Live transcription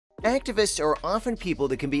Activists are often people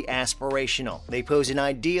that can be aspirational. They pose an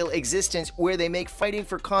ideal existence where they make fighting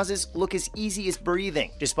for causes look as easy as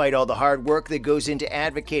breathing, despite all the hard work that goes into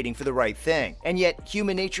advocating for the right thing. And yet,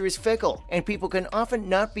 human nature is fickle, and people can often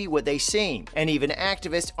not be what they seem, and even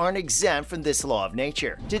activists aren't exempt from this law of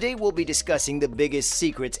nature. Today we'll be discussing the biggest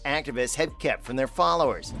secrets activists have kept from their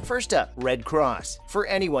followers. First up, Red Cross. For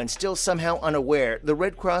anyone still somehow unaware, the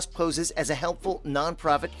Red Cross poses as a helpful,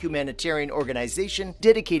 non-profit humanitarian organization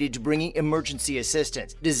dedicated to bringing emergency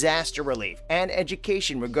assistance, disaster relief, and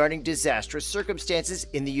education regarding disastrous circumstances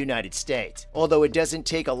in the United States. Although it doesn't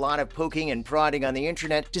take a lot of poking and prodding on the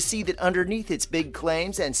internet to see that underneath its big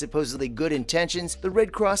claims and supposedly good intentions, the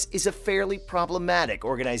Red Cross is a fairly problematic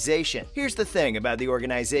organization. Here's the thing about the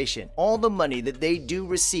organization. All the money that they do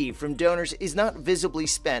receive from donors is not visibly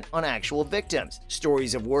spent on actual victims.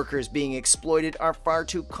 Stories of workers being exploited are far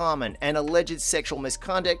too common, and alleged sexual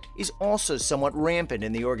misconduct is also somewhat rampant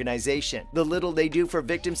in the organization. The little they do for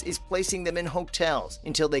victims is placing them in hotels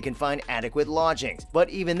until they can find adequate lodgings. But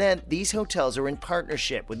even then, these hotels are in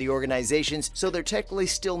partnership with the organizations, so they're technically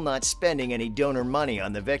still not spending any donor money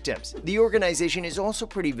on the victims. The organization is also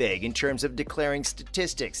pretty vague in terms of declaring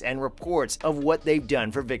statistics and reports of what they've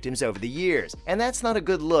done for victims over the years, and that's not a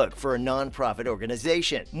good look for a non-profit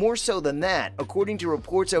organization. More so than that, according to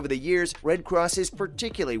reports over the years, Red Cross is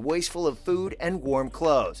particularly wasteful of food and warm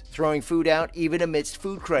clothes, throwing food out even amidst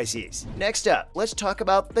food crises. Next up, let's talk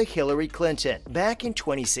about the Hillary Clinton. Back in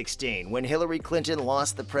 2016, when Hillary Clinton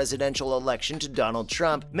lost the presidential election to Donald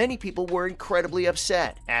Trump, many people were incredibly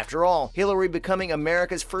upset. After all, Hillary becoming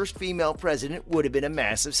America's first female president would have been a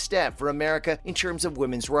massive step for America in terms of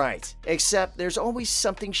women's rights. Except there's always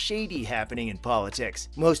something shady happening in politics.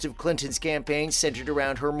 Most of Clinton's campaign centered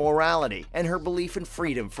around her morality and her belief in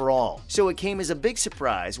freedom for all. So it came as a big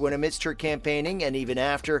surprise when amidst her campaigning and even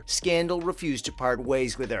after, scandal refused to part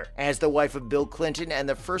ways with her. As the wife of Bill Clinton and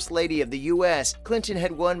the First Lady of the U.S., Clinton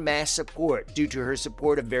had won mass support due to her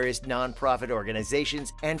support of various non-profit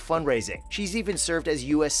organizations and fundraising. She's even served as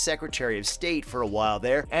U.S. Secretary of State for a while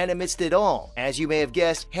there, and amidst it all, as you may have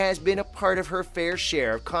guessed, has been a part of her fair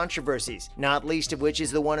share of controversies, not least of which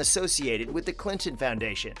is the one associated with the Clinton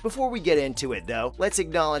Foundation. Before we get into it though, let's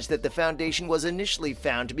acknowledge that the foundation was initially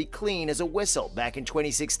found to be clean as a whistle back in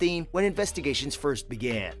 2016 when investigations first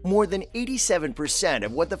began. More than 87%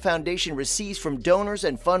 of what the foundation receives from donors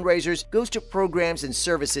and fundraisers goes to programs and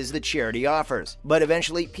services the charity offers. But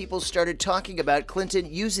eventually, people started talking about Clinton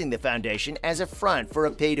using the foundation as a front for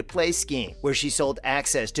a pay-to-play scheme, where she sold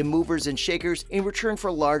access to movers and shakers in return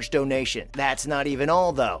for large donations. That's not even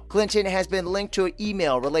all though. Clinton has been linked to an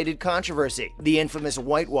email-related controversy, the infamous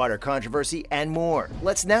Whitewater controversy, and more.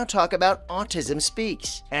 Let's now talk about Autism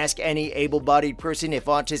Speaks. Ask any able-bodied person if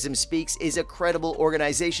Autism Speaks is a credible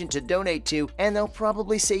organization to donate to, and they'll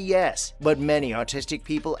probably say yes. But many autistic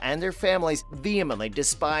people and their families vehemently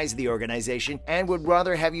despise the organization and would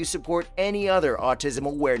rather have you support any other autism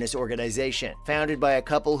awareness organization. Founded by a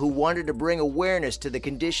couple who wanted to bring awareness to the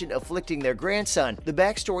condition afflicting their grandson, the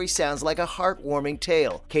backstory sounds like a heartwarming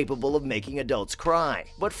tale capable of making adults cry.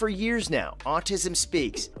 But for years now, Autism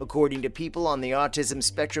Speaks, according to people on the autism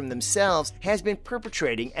spectrum themselves, has been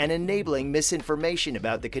perpetrating and enabling misinformation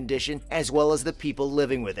about the condition as well as the people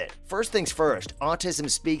living with it. First things first, Autism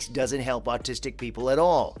Speaks doesn't help autistic people at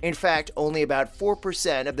all. In fact, only about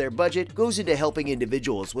 4% of their budget goes into helping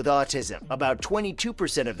individuals with autism. About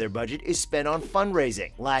 22% of their budget is spent on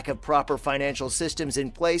fundraising. Lack of proper financial systems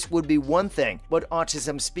in place would be one thing, but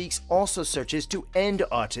Autism Speaks also searches to end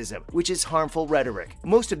autism, which is harmful rhetoric.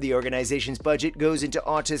 Most of the organization's budget goes into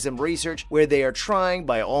autism research, where they are trying,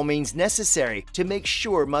 by all means necessary, to make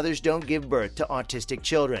sure mothers don't give birth to autistic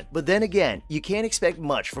children. But then again, you can't expect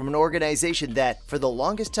much from an organization that, for the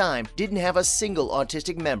longest time, didn't have a single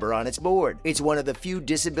autistic member on its board. It's one of the few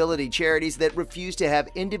disability charities that refuse to have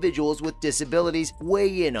individuals with disabilities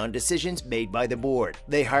weigh in on decisions made by the board.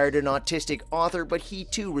 They hired an autistic author, but he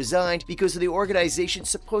too resigned because the organization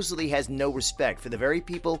supposedly has no respect for the very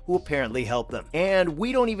people who apparently help them. And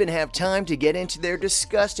we don't even have time to get into their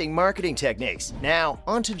disgusting marketing techniques. Now,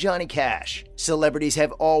 on to Johnny Cash. Celebrities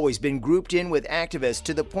have always been grouped in with activists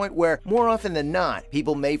to the point where, more often than not,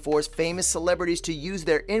 people may force famous celebrities to use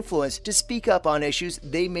their influence to speak up on issues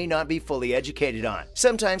they may not be fully educated on.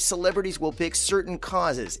 Sometimes celebrities will pick certain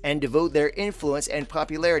causes and devote their influence and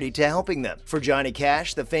popularity to helping them. For Johnny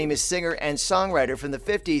Cash, the famous singer and songwriter from the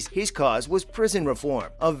 50s, his cause was prison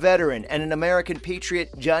reform. A veteran and an American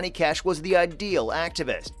patriot, Johnny Cash was the ideal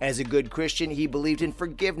activist. As a good Christian, he believed in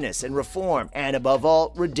forgiveness and reform, and above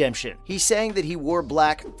all, redemption. He sang that he wore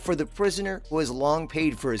black for the prisoner who has long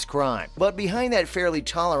paid for his crime. But behind that fairly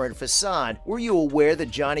tolerant facade, were you you aware that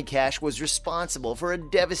Johnny Cash was responsible for a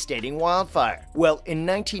devastating wildfire? Well, in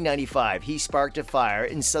 1995, he sparked a fire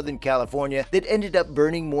in Southern California that ended up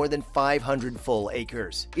burning more than 500 full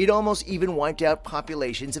acres. It almost even wiped out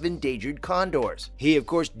populations of endangered condors. He, of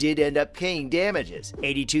course, did end up paying damages,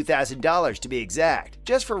 $82,000 to be exact.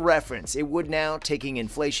 Just for reference, it would now, taking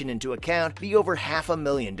inflation into account, be over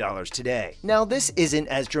 $500,000 today. Now, this isn't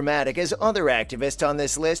as dramatic as other activists on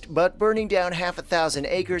this list, but burning down half a thousand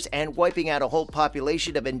acres and wiping out a whole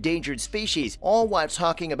population of endangered species, all while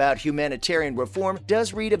talking about humanitarian reform,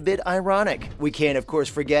 does read a bit ironic. We can't, of course,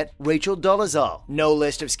 forget Rachel Dolezal. No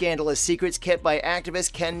list of scandalous secrets kept by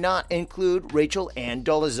activists cannot include Rachel Ann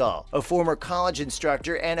Dolezal. A former college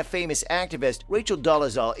instructor and a famous activist, Rachel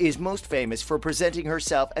Dolezal is most famous for presenting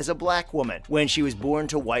herself as a black woman when she was born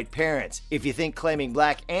to white parents. If you think claiming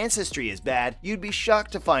black ancestry is bad, you'd be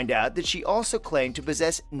shocked to find out that she also claimed to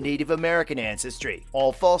possess Native American ancestry,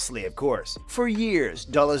 all falsely, of course. For years,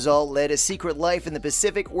 Dolezal led a secret life in the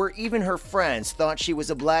Pacific where even her friends thought she was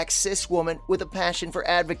a black cis woman with a passion for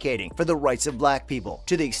advocating for the rights of black people,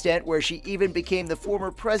 to the extent where she even became the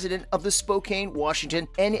former president of the Spokane, Washington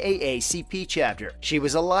NAACP chapter. She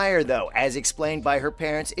was a liar, though, as explained by her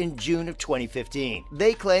parents in June of 2015.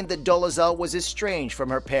 They claimed that Dolezal was estranged from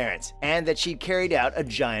her parents and that she'd carried out a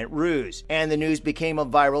giant ruse, and the news became a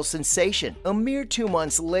viral sensation. A mere 2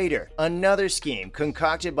 months later, another scheme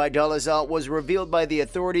concocted by Dolezal was revealed by the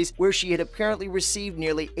authorities, where she had apparently received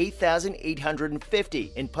nearly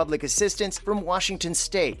 $8,850 in public assistance from Washington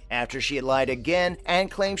State after she had lied again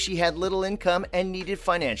and claimed she had little income and needed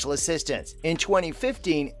financial assistance. In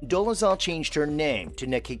 2015, Dolezal changed her name to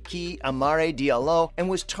Nakiki Amare Diallo and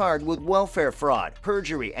was tarred with welfare fraud,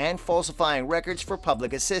 perjury, and falsifying records for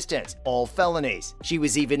public assistance, all felonies. She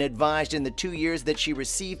was even advised in the 2 years that she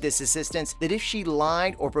received this assistance that if she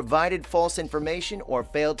lied or provided false information or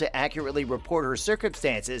failed to accurately report her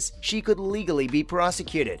circumstances, she could legally be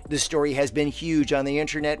prosecuted. The story has been huge on the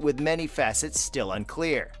internet, with many facets still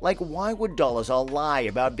unclear. Like, why would Dolezal lie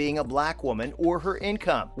about being a black woman or her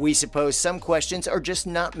income? We suppose some questions are just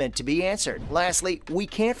not meant to be answered. Lastly, we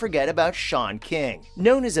can't forget about Shaun King.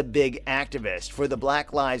 Known as a big activist for the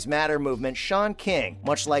Black Lives Matter movement, Shaun King,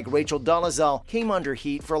 much like Rachel Dolezal, came under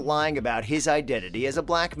heat for lying about his identity as a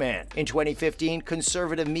black man. In 2015,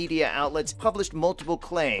 conservative media outlets published multiple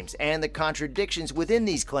claims and the contradictions within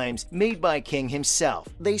these claims made by King himself.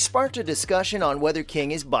 They sparked a discussion on whether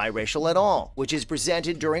King is biracial at all, which is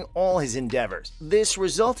presented during all his endeavors. This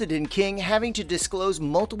resulted in King having to disclose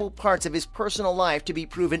multiple parts of his personal life to be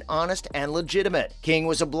proven honest and legitimate. King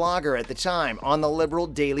was a blogger at the time on the liberal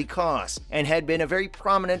Daily Kos and had been a very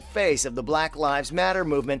prominent face of the Black Lives Matter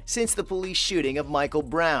movement since the police shooting of Michael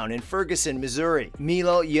Brown in Ferguson, Missouri.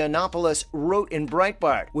 Milo Yiannopoulos wrote in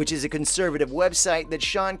Breitbart, which is a conservative website, that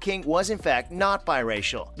Shaun King was in fact not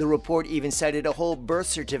biracial. The report even cited a whole birth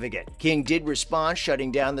certificate. King did respond,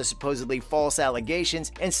 shutting down the supposedly false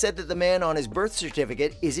allegations, and said that the man on his birth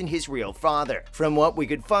certificate isn't his real father. From what we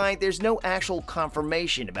could find, there's no actual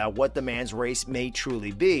confirmation about what the man's race may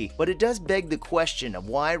truly be, but it does beg the question of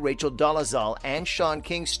why Rachel Dolezal and Shaun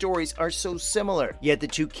King's stories are so similar, yet the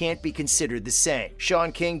two can't be considered the same.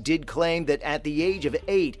 Shaun King did claim that at the age of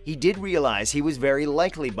 8, he did realize he was very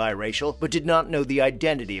likely biracial, but did not know the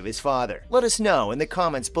identity of his father. Let us know in the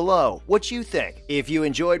comments below what you think. If you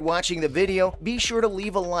enjoyed watching the video, be sure to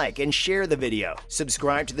leave a like and share the video.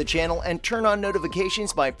 Subscribe to the channel and turn on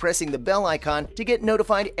notifications by pressing the bell icon to get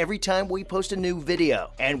notified every time we post a new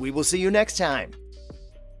video. And we will see you next time.